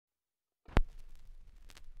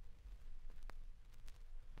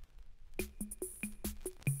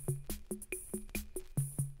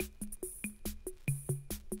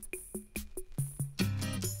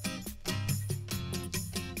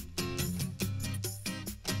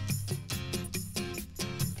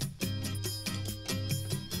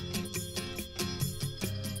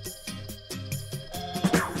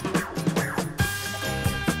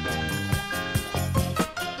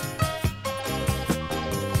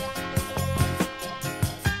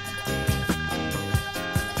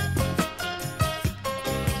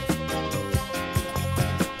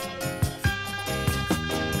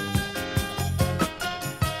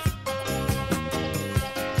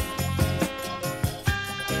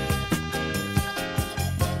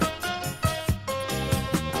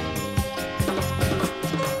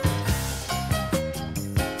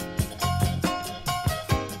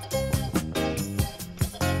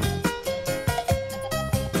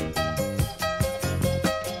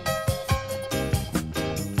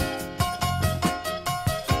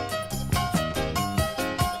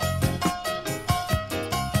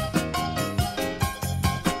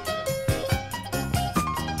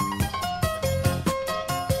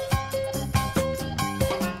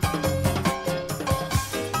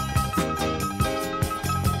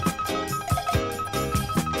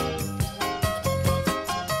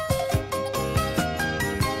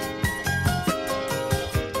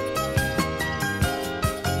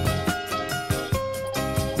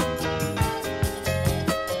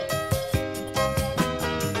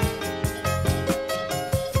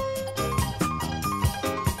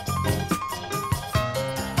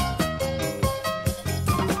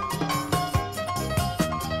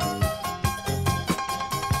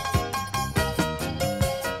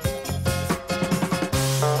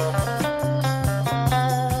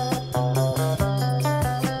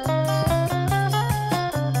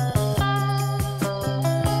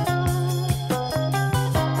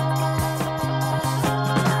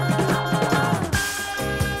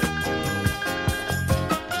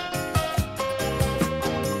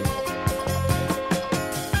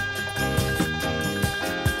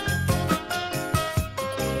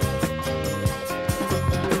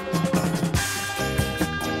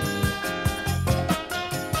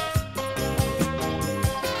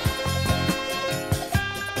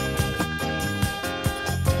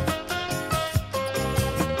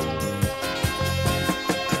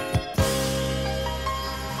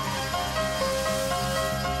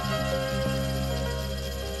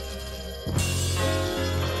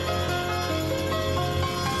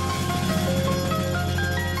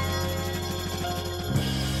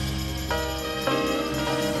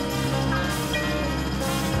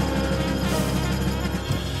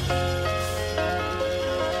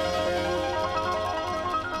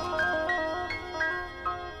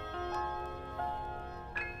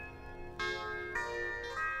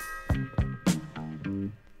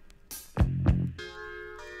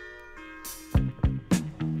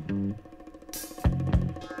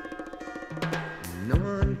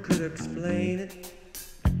could explain it.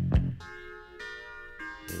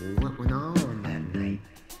 What went on that night?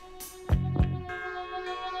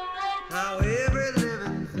 How every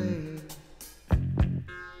living thing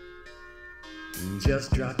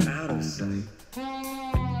just dropped out of sight.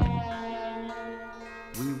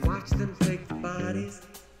 We watched them take the bodies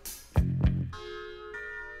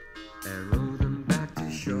and roll them back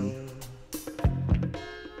to shore.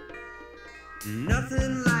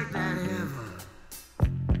 Nothing like that ever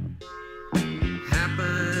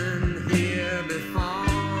happened here before.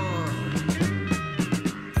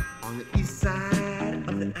 On the east side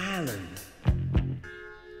of the island,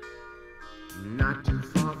 not too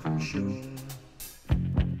far from shore,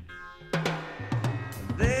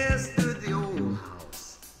 there stood the old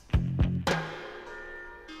house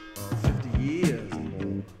of 50 years or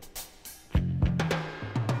more.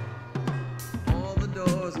 All the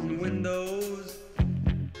doors and windows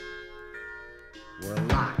were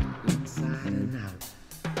locked inside and out.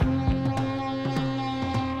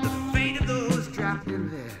 The fate of those trapped in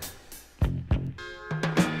there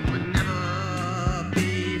would never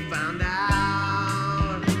be found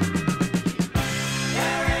out.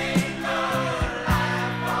 There ain't no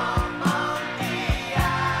life on Monkey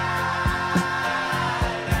Island.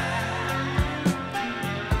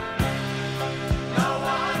 No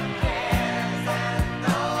one cares and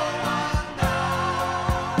no one knows.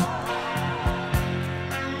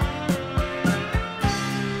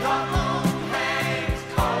 The moon hangs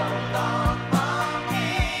cold on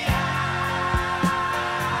Monkey Island.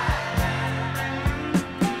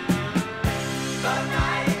 The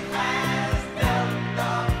night has dealt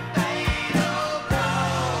the fatal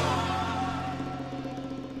blow.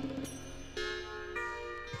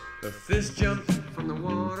 The fish jumped from the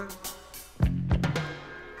water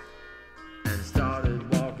and started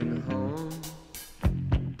walking home.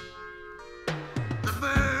 The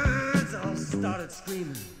birds all started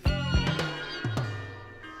screaming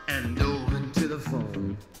and dove into the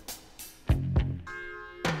foam.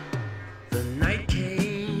 The night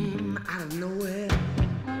came out of nowhere,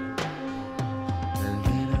 and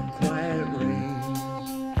then a quiet rain.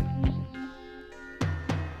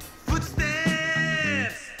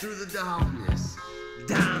 Footsteps through the darkness,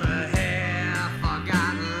 down a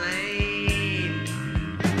half-forgotten lane.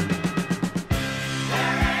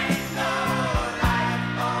 There ain't no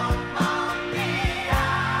life on Monkey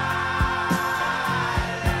Island.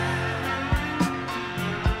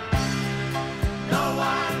 No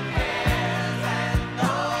one cares and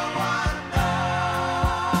no one knows.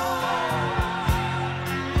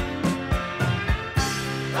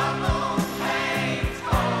 The moon hangs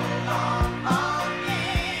cold on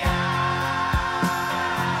Monkey Island.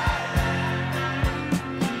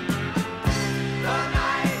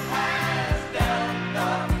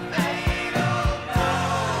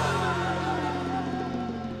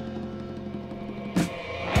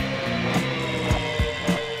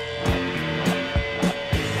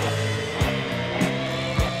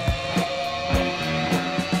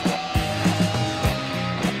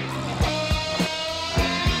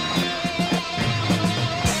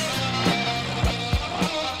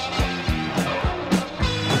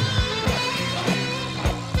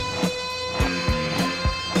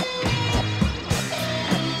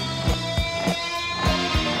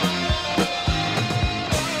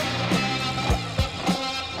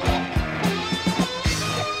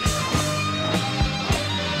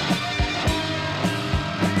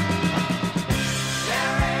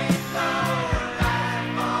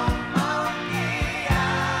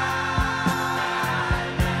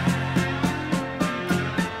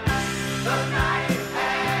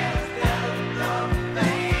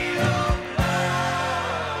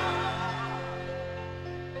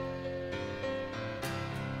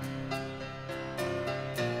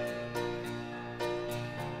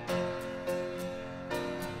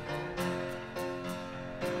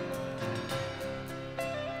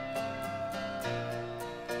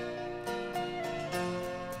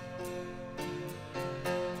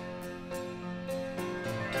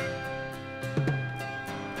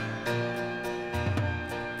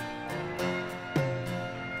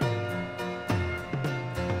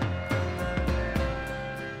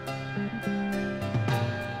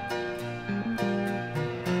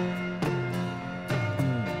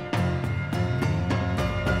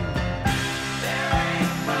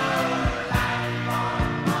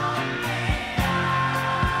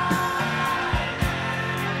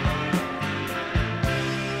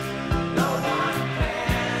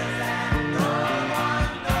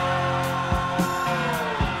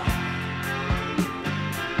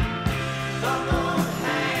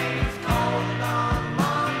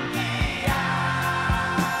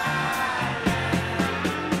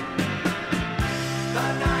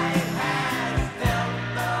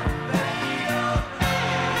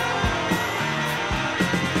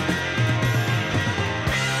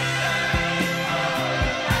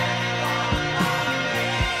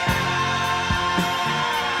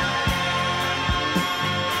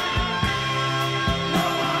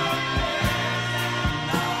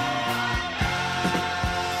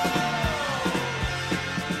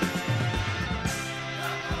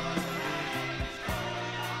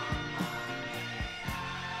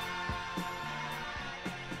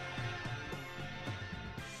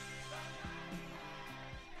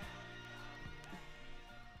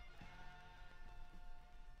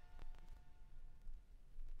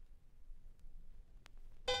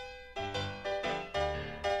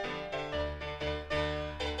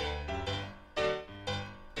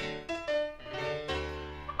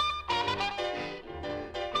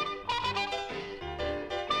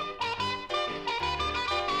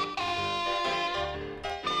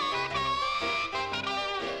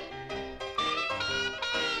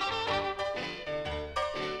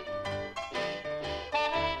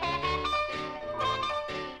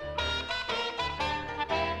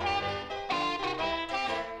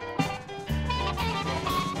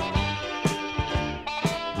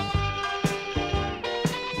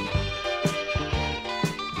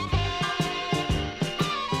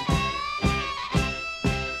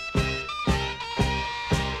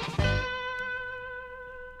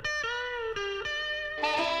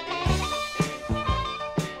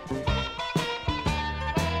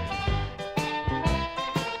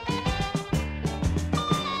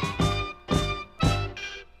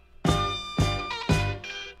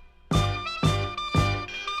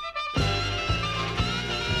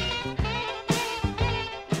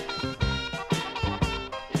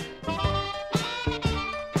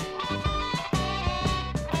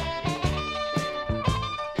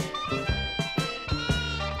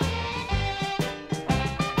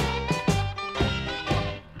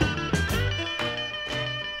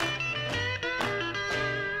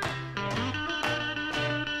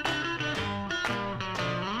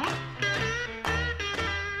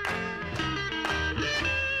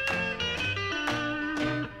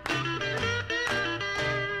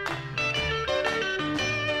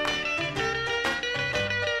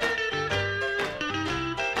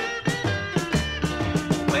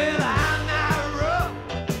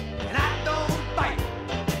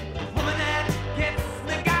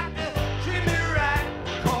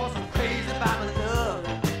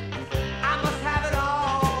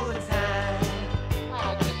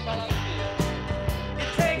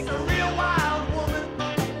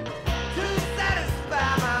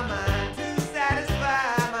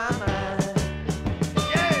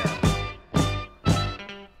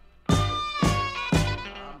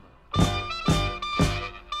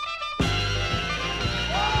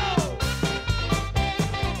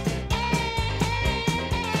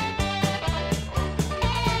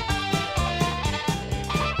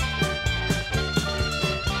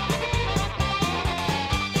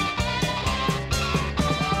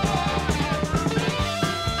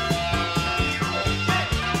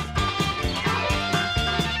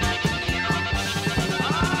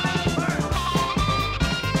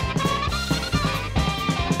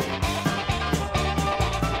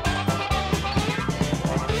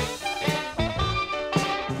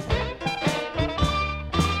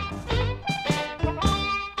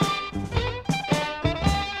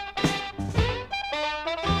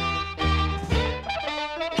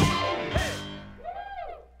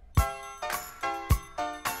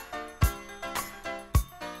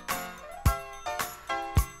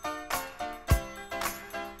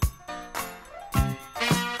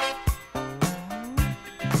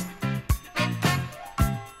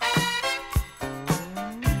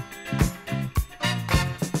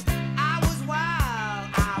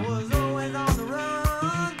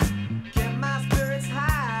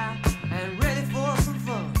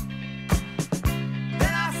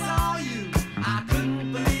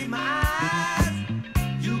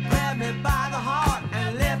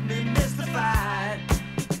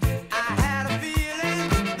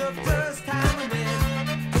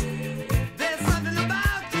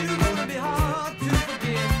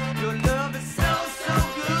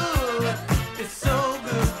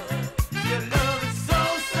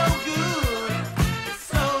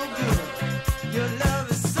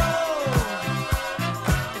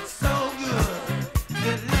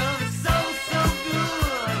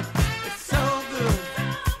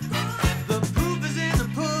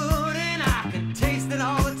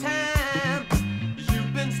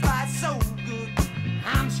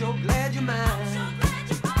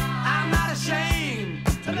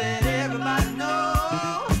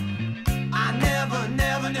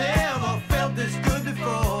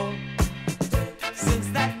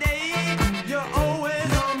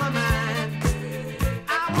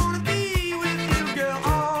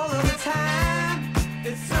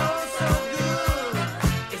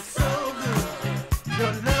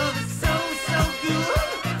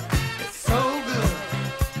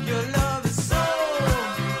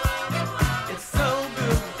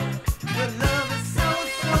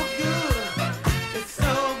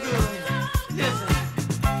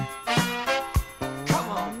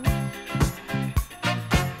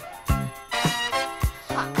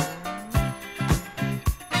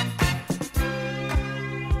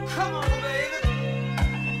 Come on, baby.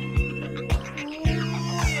 Ooh,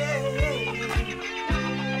 yeah, yeah, yeah.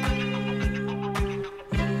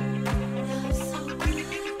 So good.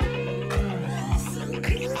 So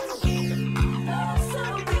good. So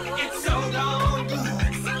good. It's so darn good.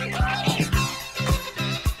 So good.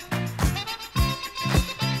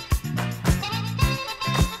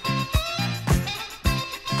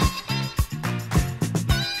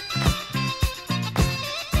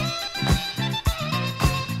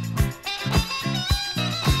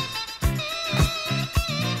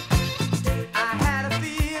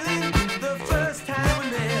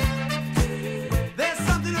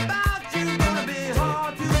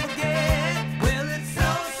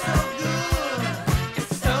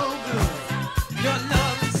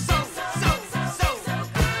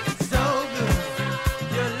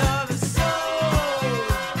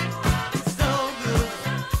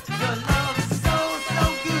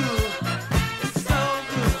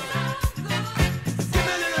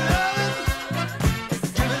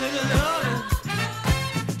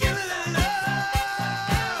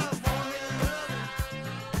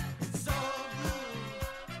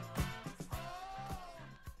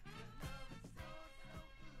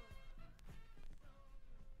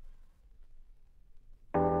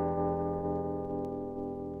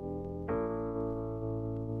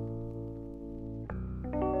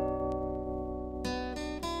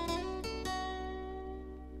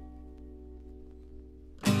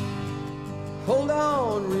 Hold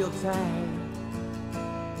on real tight.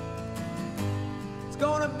 It's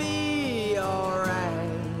gonna be alright.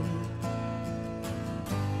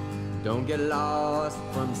 Don't get lost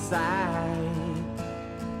from sight.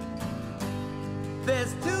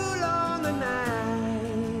 There's too long a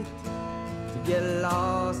night to get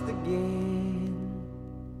lost again.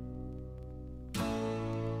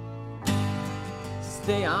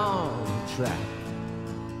 Stay on track.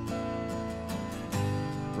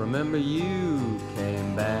 Remember you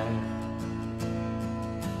came back.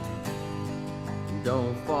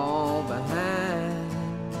 Don't fall behind.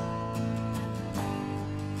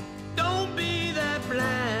 Don't be that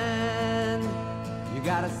blind. You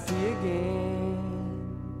gotta see again.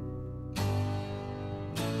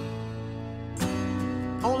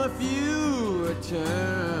 On a few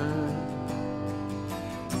return.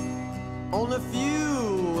 On a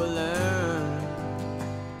few will learn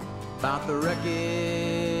about the wreckage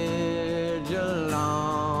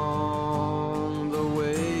along the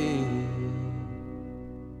way.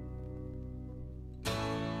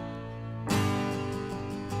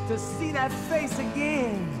 To see that face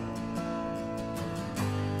again,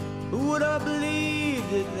 who would have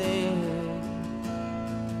believed it then?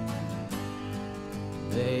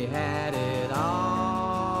 They had it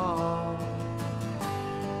all.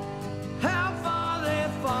 How far they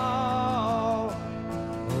fall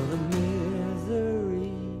for the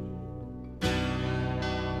misery.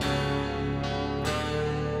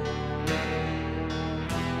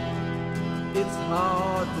 It's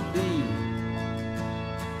hard to be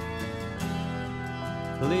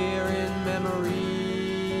clear in memory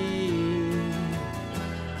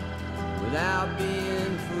without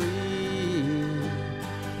being free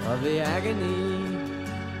of the agony.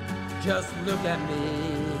 Just look at me.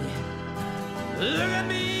 Look at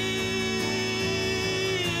me.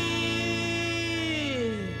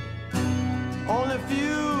 Only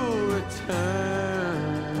few return.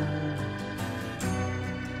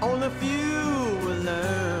 Only few will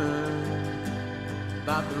learn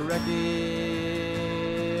about the wreckage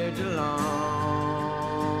along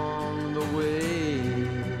the way.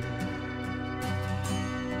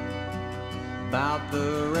 About the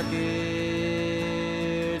wreckage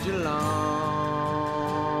along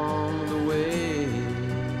the way.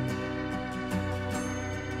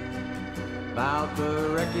 About the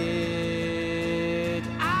wreckage